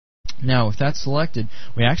Now, with that selected,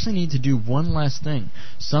 we actually need to do one last thing.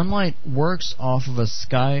 Sunlight works off of a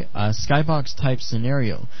skybox type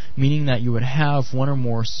scenario, meaning that you would have one or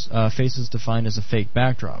more faces defined as a fake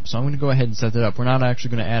backdrop. So I'm going to go ahead and set that up. We're not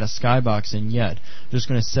actually going to add a skybox in yet. We're just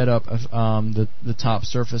going to set up the top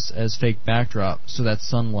surface as fake backdrop so that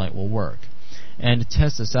sunlight will work. And to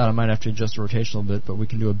test this out, I might have to adjust the rotation a little bit, but we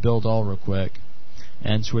can do a build all real quick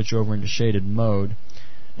and switch over into shaded mode.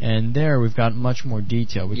 And there we've got much more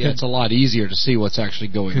detail. It's a lot easier to see what's actually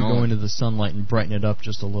going on. We could go into the sunlight and brighten it up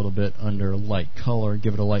just a little bit under light color,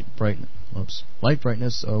 give it a light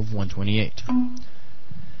brightness of 128.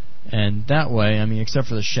 And that way, I mean, except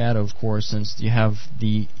for the shadow, of course, since you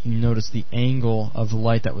notice the angle of the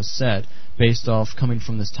light that was set based off coming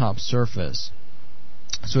from this top surface.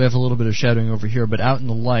 So we have a little bit of shadowing over here, but out in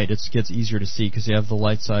the light it gets easier to see because you have the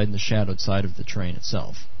light side and the shadowed side of the terrain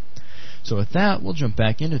itself. So with that, we'll jump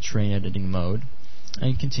back into terrain editing mode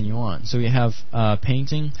and continue on. So we have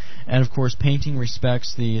painting, and of course painting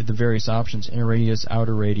respects the various options, inner radius,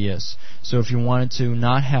 outer radius. So if you wanted to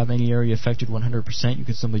not have any area affected 100%, you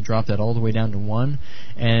could simply drop that all the way down to 1,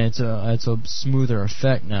 and it's a smoother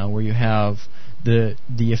effect now where you have the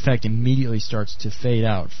effect immediately starts to fade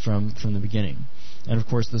out from the beginning. And of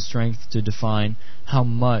course the strength to define how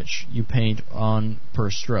much you paint on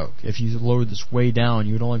per stroke. If you lowered this way down,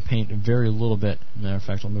 you would only paint a very little bit. Matter of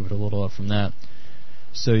fact, I'll move it a little up from that.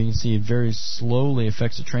 So you can see it very slowly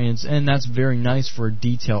affects the terrain, and that's very nice for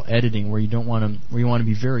detail editing, where you want to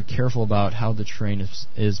be very careful about how the terrain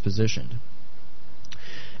is positioned.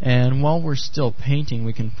 And while we're still painting,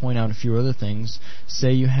 we can point out a few other things.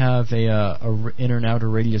 Say you have a inner and outer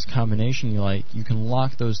radius combination you like, you can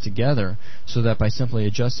lock those together so that by simply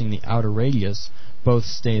adjusting the outer radius, both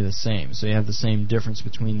stay the same. So you have the same difference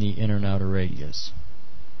between the inner and outer radius.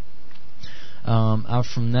 Out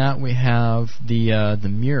from that, we have the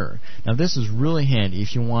mirror. Now this is really handy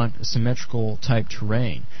if you want a symmetrical type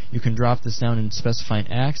terrain. You can drop this down and specify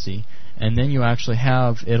an axis, and then you actually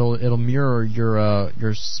have it'll mirror your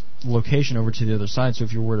location over to the other side. So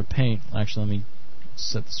if you were to paint, actually let me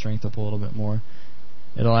set the strength up a little bit more.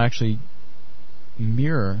 It'll actually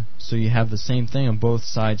mirror, so you have the same thing on both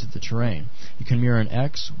sides of the terrain. You can mirror an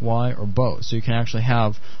X, Y, or both. So you can actually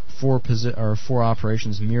have four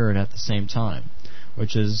operations mirrored at the same time,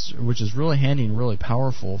 which is really handy and really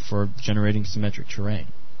powerful for generating symmetric terrain.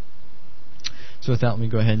 So with that, let me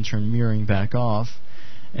go ahead and turn mirroring back off,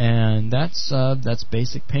 and that's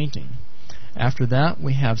basic painting. After that,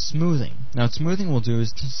 we have smoothing. Now, what smoothing will do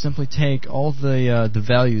is to simply take all the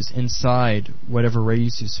values inside whatever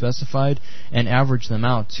radius you specified and average them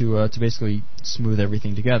out to basically smooth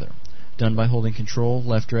everything together. Done by holding Control,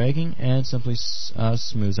 left dragging, and simply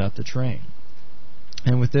smooths out the terrain.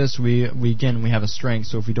 And with this, we have a strength,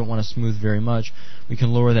 so if we don't want to smooth very much, we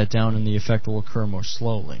can lower that down and the effect will occur more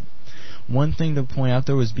slowly. One thing to point out,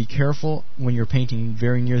 though, is be careful when you're painting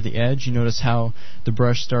very near the edge. You notice how the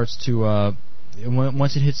brush starts to,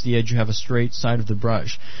 once it hits the edge, you have a straight side of the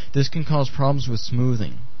brush. This can cause problems with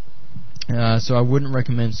smoothing. So I wouldn't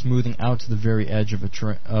recommend smoothing out to the very edge of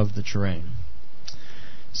the terrain.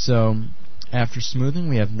 So after smoothing,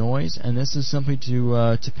 we have noise, and this is simply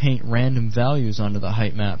to paint random values onto the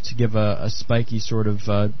height map to give a spiky sort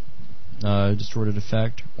of distorted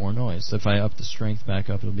effect or noise. So if I up the strength back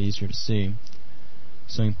up, it'll be easier to see.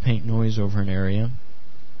 So you can paint noise over an area.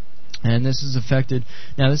 And this is affected.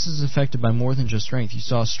 Now this is affected by more than just strength. You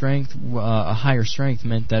saw strength, a higher strength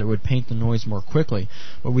meant that it would paint the noise more quickly,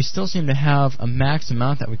 but we still seem to have a max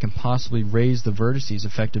amount that we can possibly raise the vertices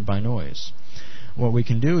affected by noise. What we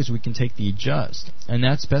can do is we can take the adjust, and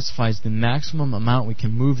that specifies the maximum amount we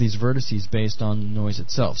can move these vertices based on the noise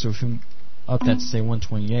itself. So if we up that to say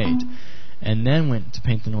 128, and then went to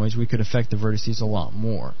paint the noise, we could affect the vertices a lot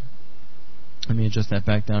more. Let me adjust that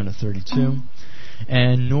back down to 32.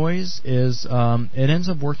 And noise is, it ends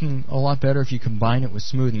up working a lot better if you combine it with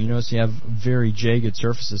smoothing. You notice you have very jagged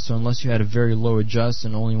surfaces, so unless you had a very low adjust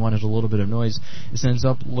and only wanted a little bit of noise, this ends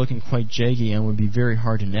up looking quite jaggy and would be very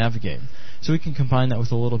hard to navigate. So we can combine that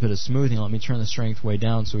with a little bit of smoothing. Let me turn the strength way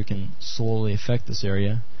down so we can slowly affect this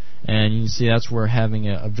area. And you can see that's where having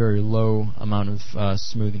a very low amount of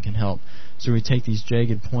smoothing can help. So we take these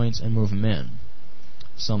jagged points and move them in.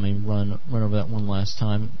 So let me run over that one last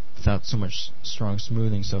time without so much strong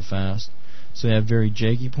smoothing so fast. So we have very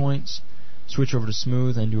jaggy points. Switch over to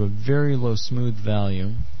smooth and do a very low smooth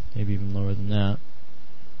value, maybe even lower than that.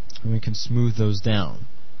 And we can smooth those down.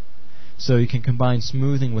 So you can combine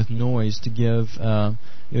smoothing with noise to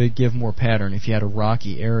it would give more pattern. If you had a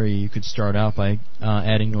rocky area, you could start out by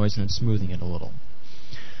adding noise and then smoothing it a little.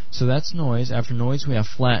 So that's noise. After noise, we have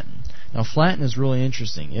flatten. Now, flatten is really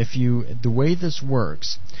interesting. The way this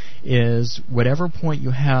works is whatever point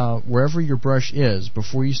you have, wherever your brush is,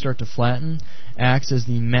 before you start to flatten, acts as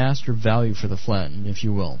the master value for the flatten, if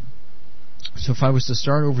you will. So if I was to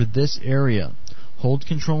start over this area, hold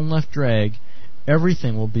Control and left drag,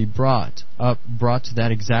 everything will be brought to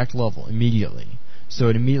that exact level immediately. So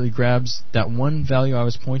it immediately grabs that one value I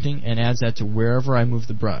was pointing and adds that to wherever I move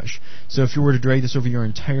the brush. So if you were to drag this over your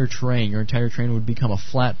entire terrain would become a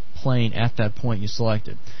flat plane at that point you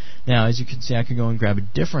selected. Now, as you can see, I could go and grab a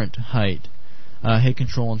different height, hit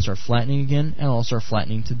Control and start flattening again, and I'll start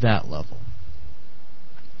flattening to that level.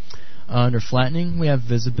 Under flattening, we have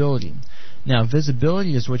visibility. Now,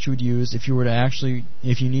 visibility is what you would use if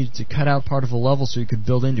you needed to cut out part of a level so you could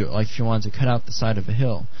build into it, like if you wanted to cut out the side of a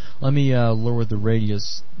hill. Let me lower the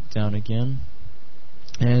radius down again,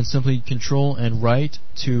 and simply Control and right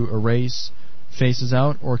to erase faces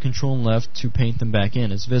out, or Control and left to paint them back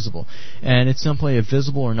in as visible. And it's simply a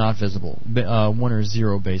visible or not visible, 1 or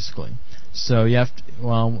 0 basically. So you have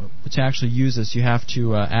to actually use this, you have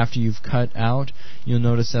to, after you've cut out, you'll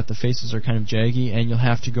notice that the faces are kind of jaggy, and you'll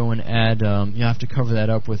have to go and add, you have to cover that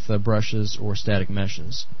up with brushes or static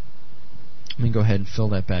meshes. Let me go ahead and fill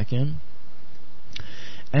that back in.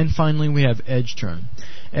 And finally, we have edge turn.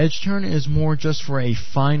 Edge turn is more just for a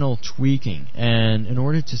final tweaking, and in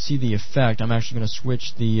order to see the effect, I'm actually going to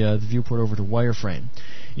switch the viewport over to wireframe.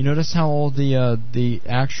 You notice how all the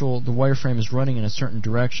wireframe is running in a certain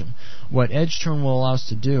direction. What edge turn will allow us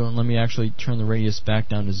to do, and let me actually turn the radius back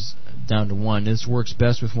down to 1. This works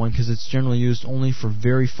best with 1 because it's generally used only for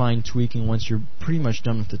very fine tweaking once you're pretty much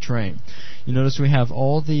done with the terrain. You notice we have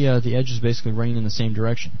all the edges basically running in the same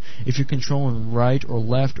direction. If you control and right or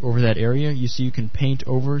left over that area, you see you can paint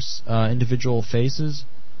over individual faces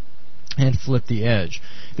and flip the edge.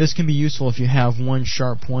 This can be useful if you have one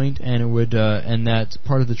sharp point, and and that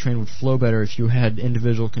part of the terrain would flow better if you had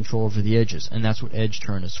individual control over the edges, and that's what edge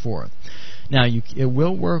turn is for. Now, it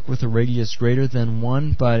will work with a radius greater than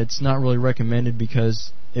 1, but it's not really recommended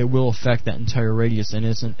because it will affect that entire radius and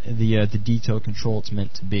isn't the detailed control it's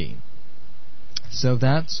meant to be. So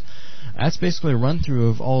that's basically a run-through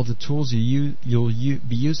of all the tools you'll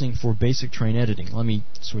be using for basic terrain editing. Let me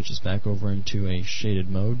switch this back over into a shaded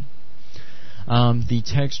mode. The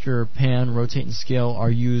texture, pan, rotate, and scale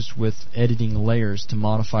are used with editing layers to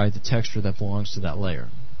modify the texture that belongs to that layer.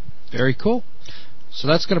 Very cool. So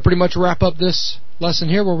that's going to pretty much wrap up this lesson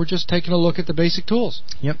here, where we're just taking a look at the basic tools.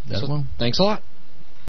 Yep, that will. Thanks a lot.